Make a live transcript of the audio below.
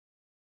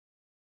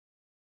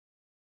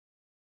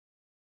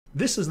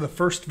This is the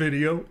first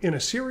video in a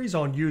series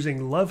on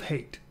using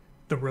Love-Hate,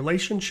 the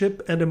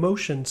relationship and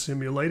emotion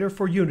simulator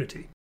for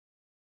Unity.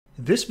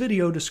 This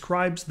video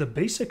describes the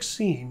basic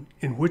scene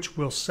in which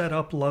we'll set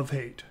up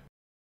Love-Hate.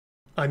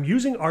 I'm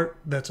using art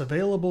that's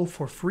available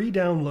for free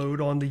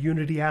download on the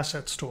Unity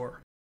Asset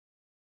Store.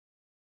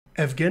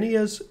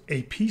 Evgenia's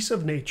A Piece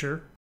of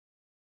Nature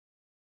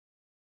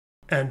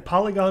and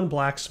Polygon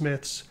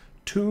Blacksmith's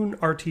Toon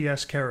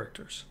RTS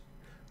characters.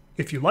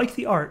 If you like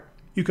the art,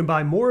 you can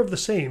buy more of the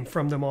same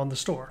from them on the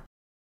store.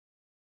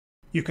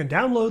 You can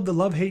download the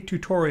Love-Hate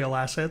tutorial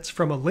assets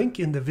from a link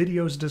in the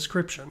video's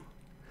description,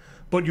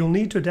 but you'll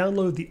need to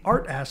download the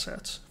art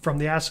assets from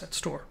the Asset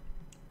Store.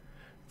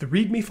 The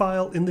README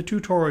file in the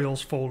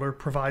Tutorials folder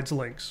provides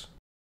links.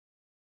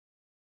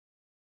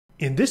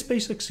 In this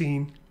basic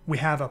scene, we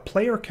have a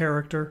player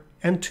character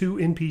and two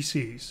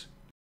NPCs.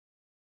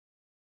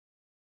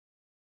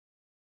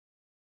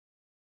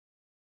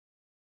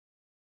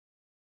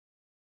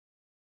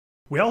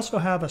 We also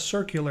have a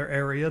circular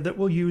area that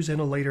we'll use in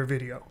a later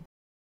video.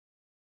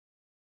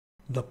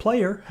 The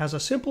player has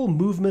a simple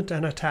movement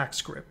and attack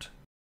script.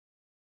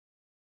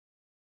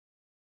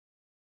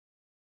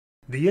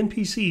 The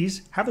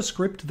NPCs have a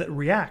script that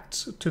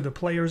reacts to the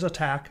player's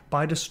attack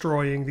by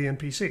destroying the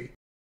NPC.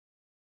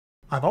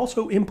 I've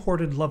also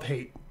imported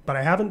Love-Hate, but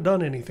I haven't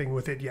done anything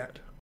with it yet.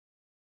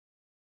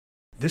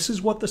 This is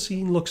what the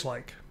scene looks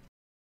like.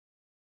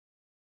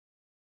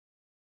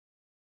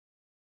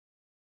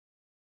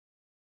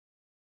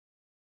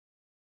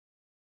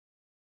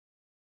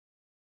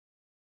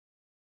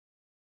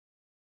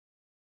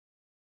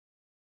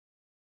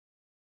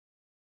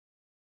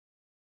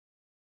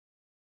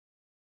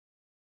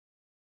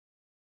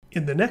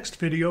 In the next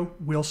video,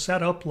 we'll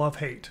set up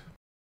Love-Hate.